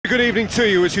good evening to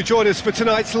you as you join us for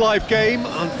tonight's live game.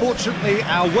 Unfortunately,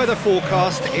 our weather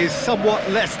forecast is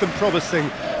somewhat less than promising.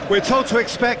 We're told to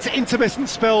expect intermittent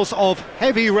spells of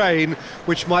heavy rain,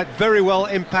 which might very well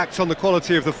impact on the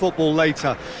quality of the football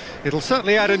later. It'll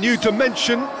certainly add a new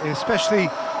dimension, especially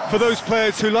for those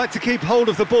players who like to keep hold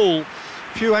of the ball.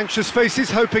 Few anxious faces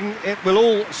hoping it will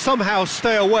all somehow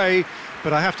stay away,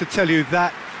 but I have to tell you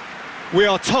that we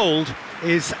are told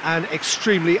is an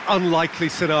extremely unlikely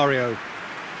scenario.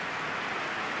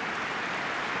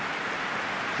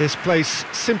 This place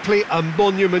simply a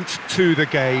monument to the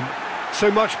game. So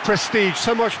much prestige,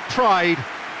 so much pride,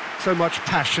 so much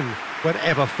passion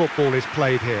whenever football is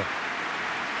played here.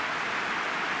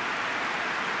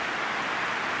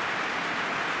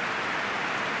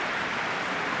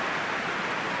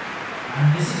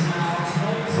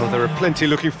 Well, there are plenty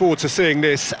looking forward to seeing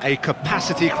this, a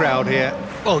capacity crowd here.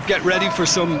 Well, get ready for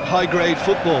some high-grade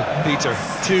football, Peter.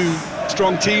 Two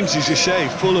strong teams, as you say,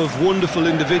 full of wonderful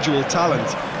individual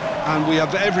talent. And we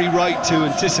have every right to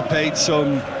anticipate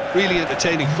some really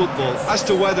entertaining football. As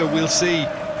to whether we'll see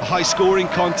a high-scoring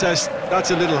contest,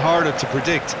 that's a little harder to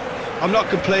predict. I'm not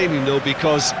complaining, though,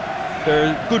 because there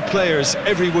are good players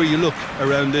everywhere you look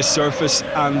around this surface,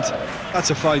 and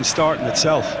that's a fine start in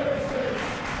itself.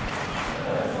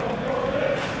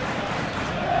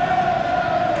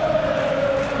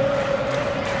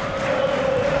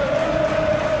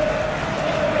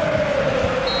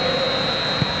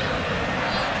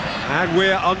 And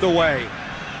we're underway.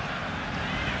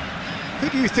 Who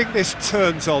do you think this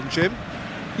turns on, Jim?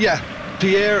 Yeah,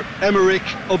 Pierre-Emerick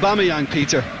Aubameyang,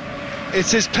 Peter. It's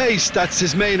his pace that's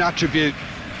his main attribute,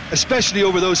 especially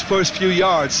over those first few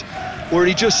yards, where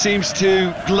he just seems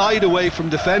to glide away from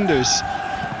defenders,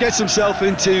 gets himself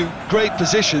into great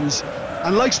positions,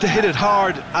 and likes to hit it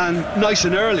hard and nice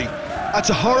and early. That's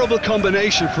a horrible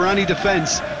combination for any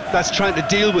defence that's trying to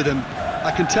deal with him,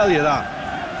 I can tell you that.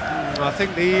 I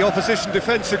think the opposition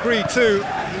defence agree too.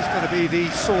 He's going to be the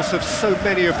source of so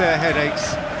many of their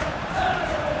headaches.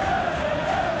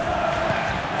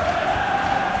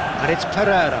 And it's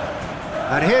Pereira.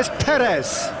 And here's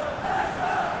Perez.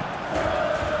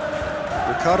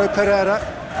 Ricardo Pereira.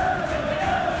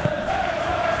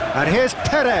 And here's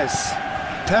Perez.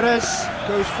 Perez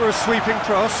goes for a sweeping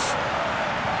cross.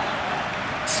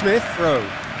 Smith throw.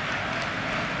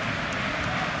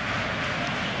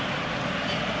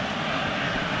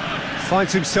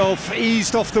 Finds himself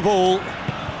eased off the ball.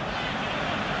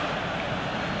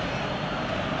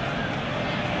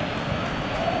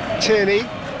 Tierney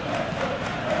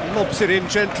lobs it in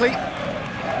gently.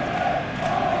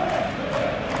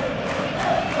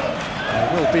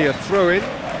 There will be a throw-in.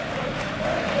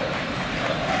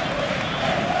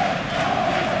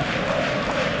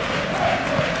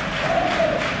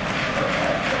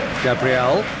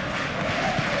 Gabriel.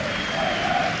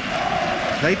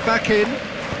 Played back in.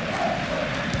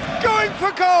 Going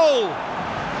for goal!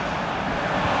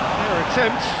 Fair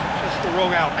attempt, just the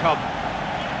wrong outcome.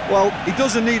 Well, he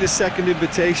doesn't need a second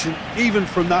invitation, even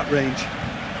from that range.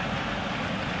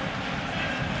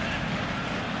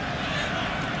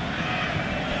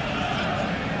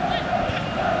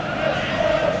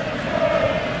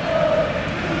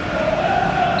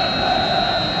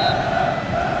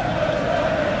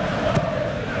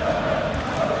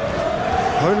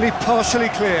 Only partially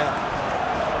clear.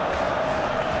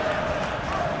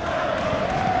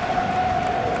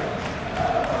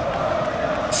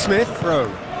 Smith throw.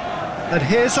 And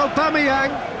here's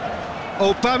Aubameyang.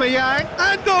 Aubameyang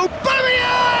and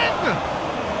Aubameyang!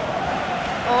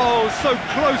 Oh, so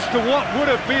close to what would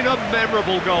have been a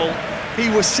memorable goal. He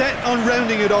was set on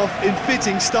rounding it off in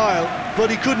fitting style,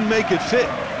 but he couldn't make it fit.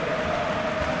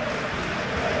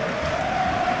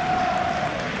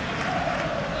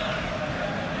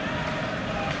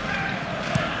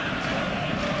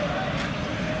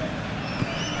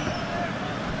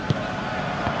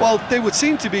 Well, they would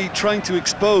seem to be trying to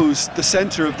expose the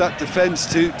centre of that defence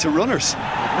to runners.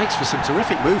 It makes for some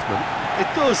terrific movement. It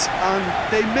does,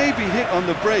 and they may be hit on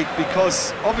the break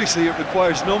because obviously it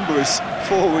requires numbers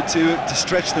forward to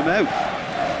stretch them out.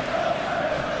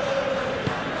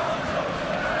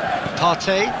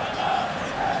 Partey.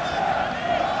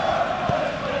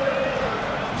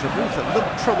 It's a move that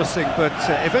looked promising, but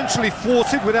eventually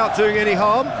thwarted without doing any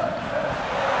harm.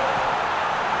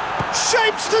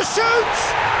 Shapes to shoot!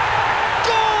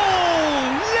 Goal!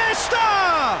 Leicester!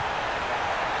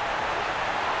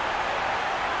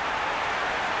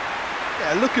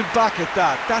 Yeah, looking back at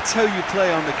that, that's how you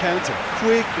play on the counter.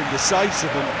 Quick and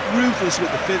decisive and ruthless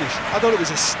with the finish. I thought it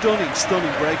was a stunning,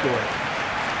 stunning breakaway.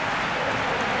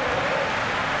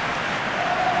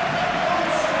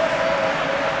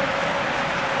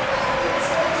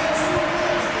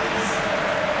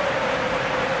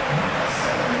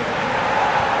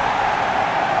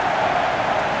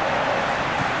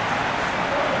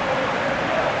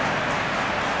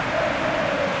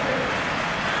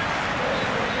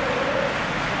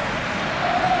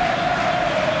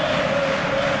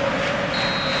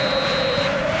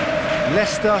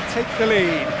 Leicester take the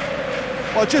lead.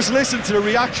 Well, just listen to the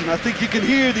reaction. I think you can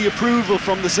hear the approval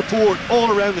from the support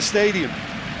all around the stadium.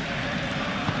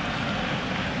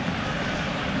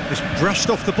 Just brushed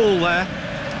off the ball there.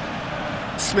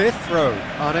 Smith, throw,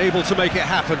 unable to make it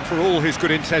happen for all his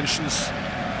good intentions.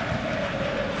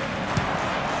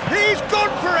 He's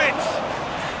gone for it!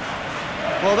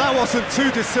 Well, that wasn't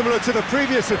too dissimilar to the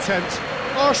previous attempt.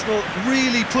 Arsenal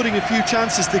really putting a few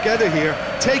chances together here.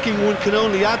 Taking one can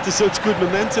only add to such good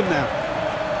momentum now.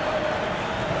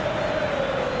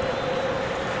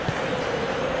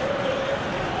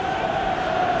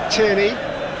 Tierney.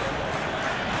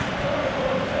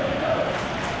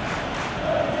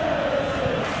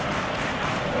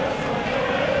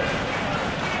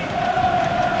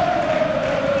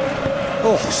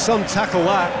 Oh, some tackle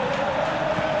that.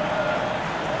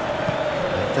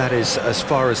 That is as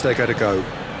far as they're going to go.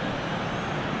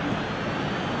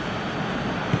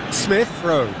 Smith,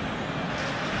 throw.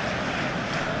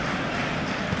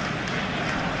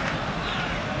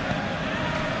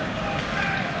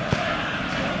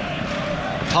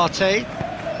 Partey.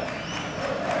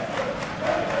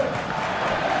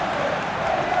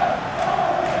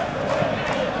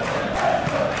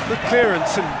 Good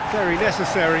clearance and very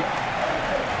necessary.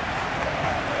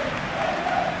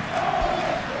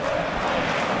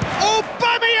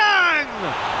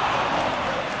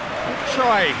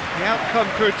 Try. The outcome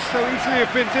could so easily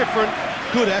have been different.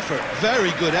 Good effort,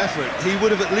 very good effort. He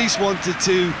would have at least wanted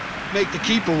to make the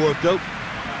keeper work though.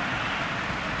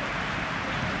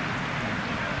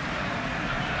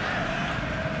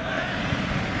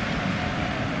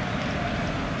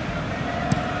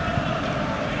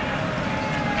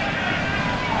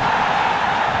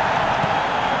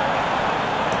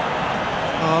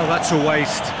 Oh, that's a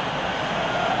waste.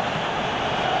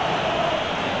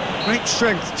 Great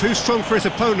strength, too strong for his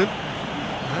opponent.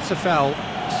 That's a foul.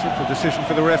 Simple decision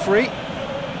for the referee.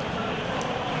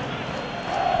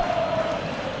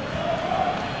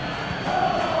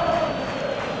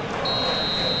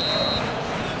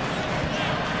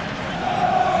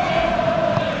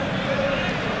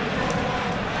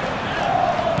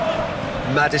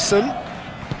 Maddison.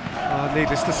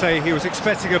 Needless to say, he was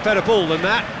expecting a better ball than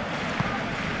that.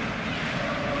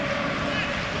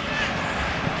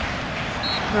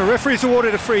 The referee's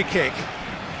awarded a free kick.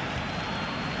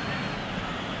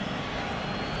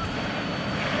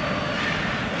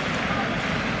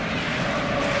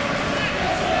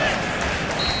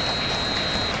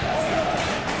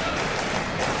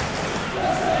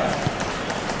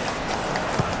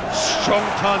 Strong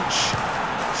punch.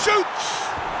 Shoots!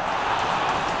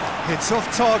 It's off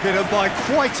target and by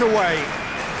quite a way.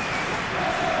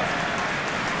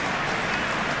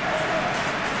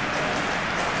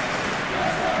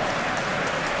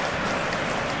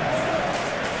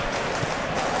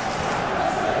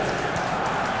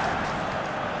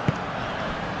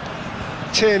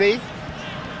 Tierney.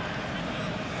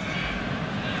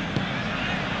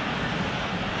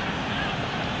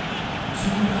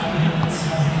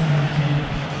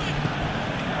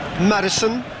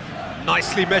 Maddison.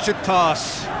 Nicely measured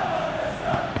pass.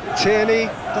 Tierney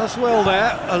does well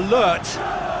there, alert.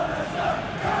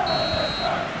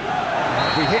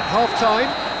 We hit half-time,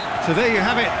 so there you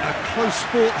have it, a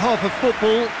close-fought half of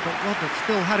football, but one that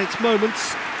still had its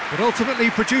moments, but ultimately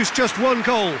produced just one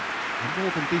goal. A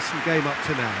more than decent game up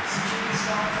to now.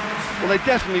 Well, they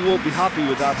definitely won't be happy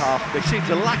with that half. They seem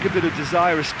to lack a bit of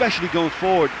desire, especially going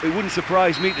forward. It wouldn't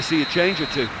surprise me to see a change or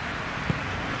two.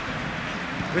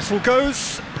 Whistle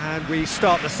goes, and we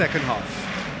start the second half.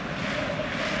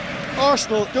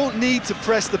 Arsenal don't need to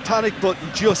press the panic button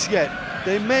just yet.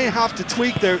 They may have to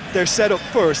tweak their setup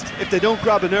first. If they don't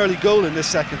grab an early goal in this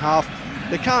second half,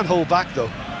 they can't hold back though.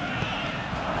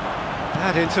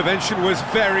 That intervention was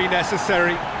very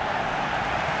necessary.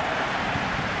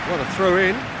 What a throw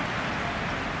in.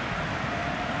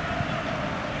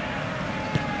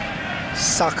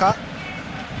 Saka.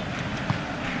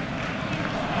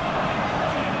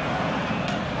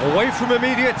 Away from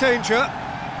immediate danger.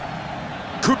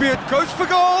 Kubiak goes for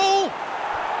goal.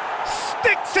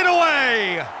 Sticks it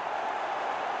away.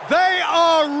 They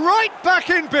are right back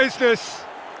in business.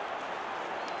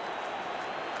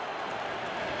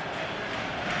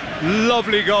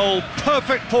 Lovely goal.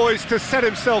 Perfect poise to set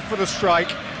himself for the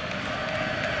strike.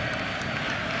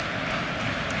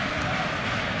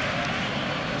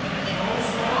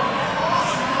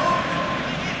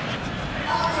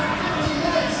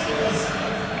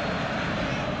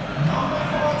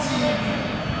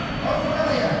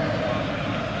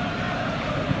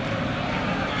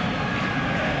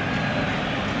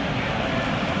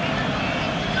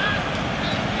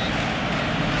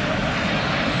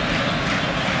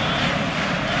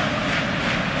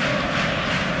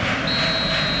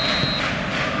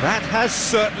 has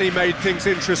certainly made things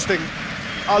interesting.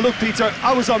 Look, Peter,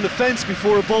 I was on the fence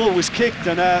before a ball was kicked,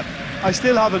 and I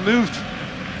still haven't moved.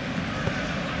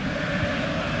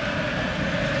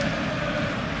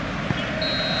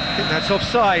 I think that's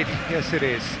offside. Yes, it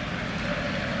is.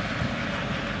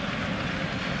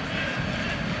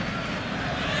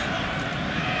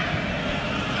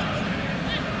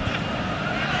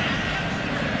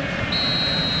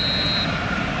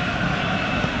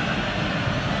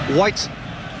 White.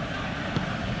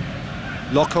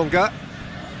 Lokonga.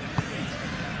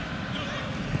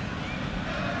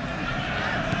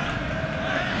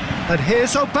 And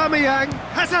here's Aubameyang.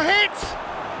 Has a hit!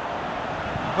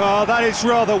 Oh, that is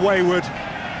rather wayward.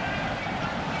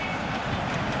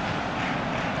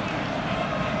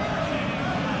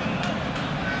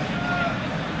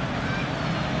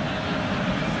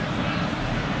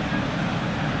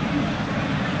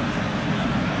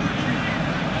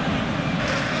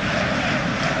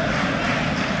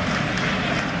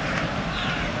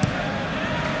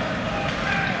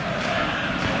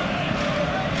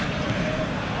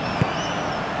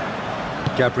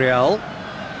 Gabriel.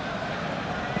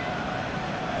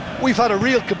 We've had a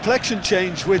real complexion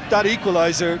change with that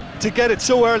equaliser. To get it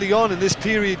so early on in this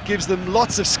period gives them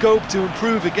lots of scope to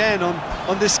improve again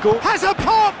on this score. Has a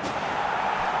pop!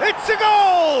 It's a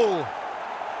goal!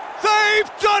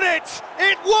 They've done it!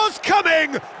 It was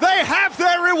coming! They have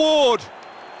their reward!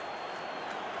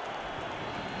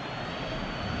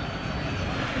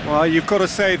 Well, you've got to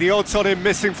say the odds on him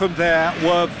missing from there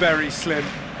were very slim.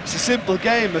 It's a simple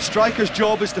game. A striker's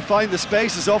job is to find the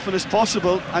space as often as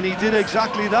possible, and he did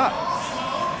exactly that.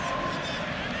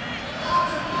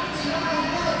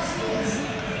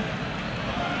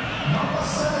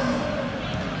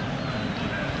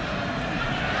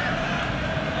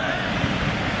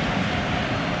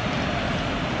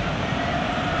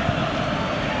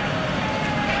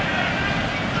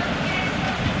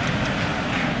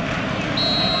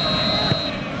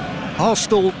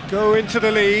 Arsenal go into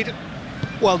the lead.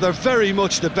 Well, they're very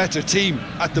much the better team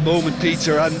at the moment,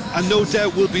 Peter, and no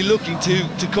doubt will be looking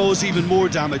to cause even more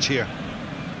damage here.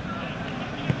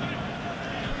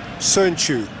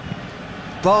 Sönchu.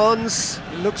 Barnes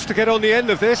looks to get on the end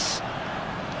of this.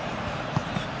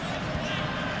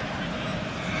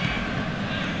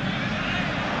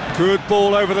 Good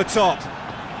ball over the top.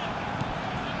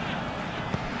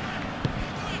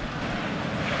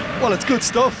 Well, it's good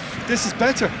stuff. This is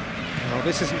better. Well,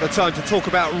 this isn't the time to talk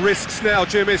about risks now,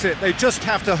 Jim, is it? They just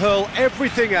have to hurl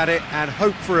everything at it and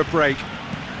hope for a break.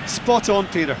 Spot on,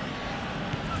 Peter.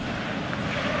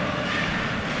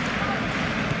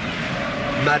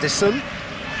 Maddison.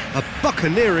 A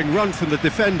buccaneering run from the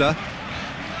defender.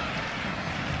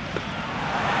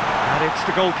 And it's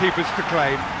the goalkeepers to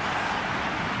claim.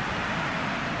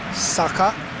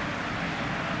 Saka.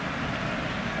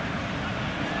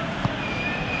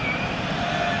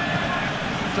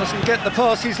 Doesn't get the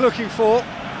pass he's looking for.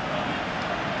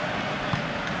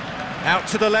 Out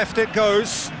to the left it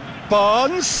goes.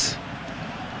 Barnes.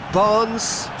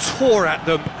 Barnes tore at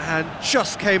them and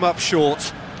just came up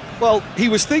short. Well, he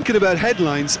was thinking about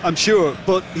headlines, I'm sure,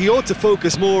 but he ought to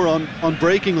focus more on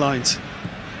breaking lines.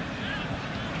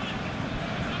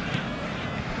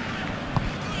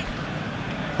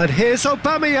 And here's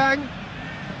Aubameyang.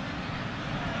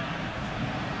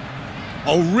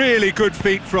 Oh, really good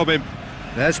feet from him.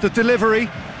 There's the delivery.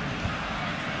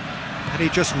 And he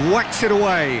just whacks it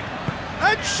away.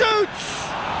 And shoots!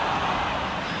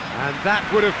 And that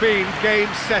would have been game,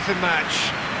 set and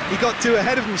match. He got too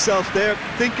ahead of himself there,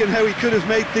 thinking how he could have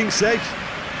made things safe.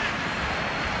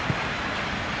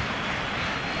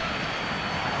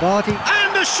 Vardy.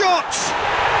 And a shot!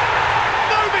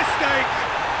 No mistake!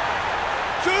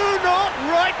 Do not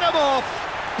write them off.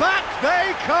 Back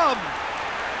they come.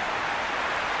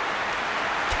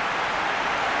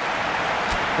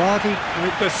 Vardy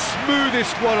with the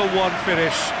smoothest one-on-one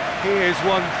finish. He is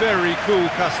one very cool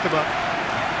customer.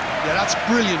 Yeah, that's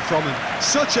brilliant from him.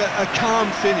 Such a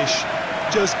calm finish.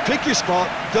 Just pick your spot,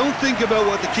 don't think about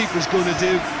what the keeper's going to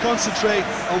do, concentrate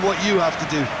on what you have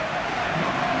to do.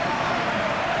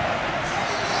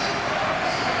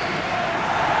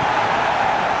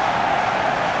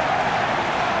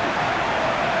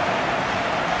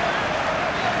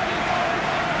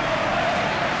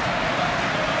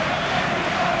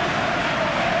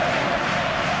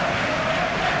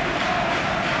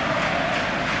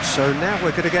 So now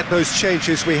we're going to get those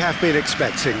changes we have been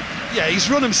expecting. Yeah,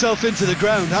 he's run himself into the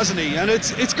ground, hasn't he? And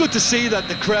it's good to see that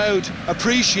the crowd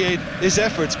appreciate his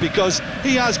efforts, because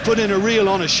he has put in a real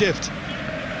honest shift.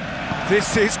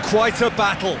 This is quite a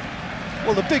battle.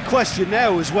 Well, the big question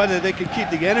now is whether they can keep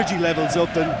the energy levels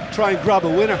up and try and grab a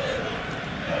winner.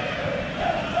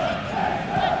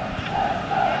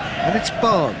 And it's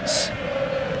Barnes.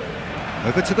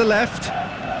 Over to the left.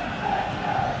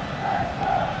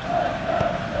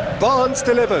 Barnes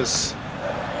delivers.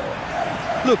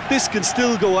 Look, this can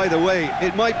still go either way.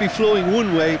 It might be flowing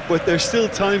one way, but there's still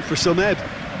time for some ebb.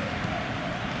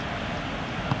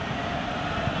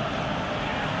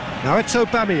 Now it's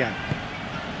Aubameyang.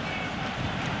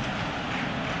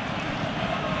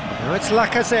 Now it's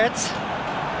Lacazette.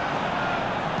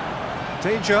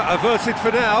 Danger averted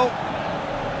for now.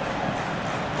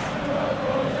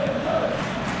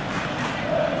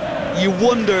 You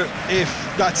wonder if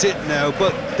that's it now,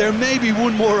 but there may be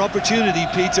one more opportunity,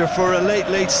 Peter, for a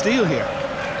late steal here.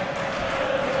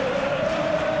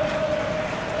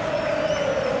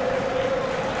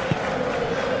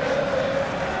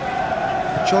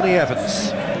 Johnny Evans.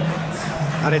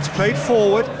 And it's played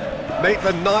forward.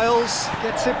 Maitland-Niles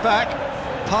gets it back.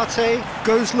 Partey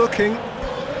goes looking.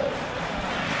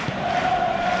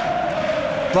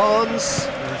 Barnes,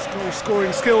 whose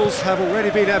goal-scoring skills have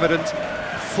already been evident.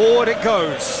 Forward it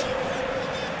goes.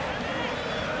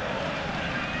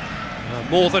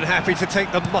 More than happy to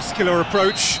take the muscular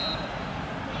approach.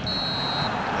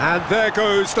 And there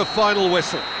goes the final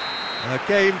whistle. A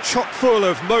game chock full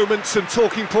of moments and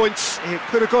talking points. It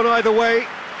could have gone either way,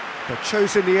 but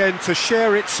chose in the end to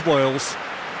share its spoils.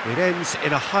 It ends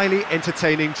in a highly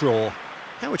entertaining draw.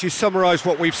 How would you summarise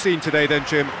what we've seen today then,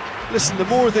 Jim? Listen, the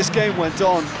more this game went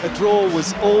on, a draw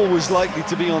was always likely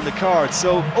to be on the card.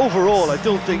 So overall, I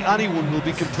don't think anyone will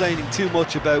be complaining too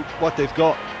much about what they've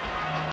got.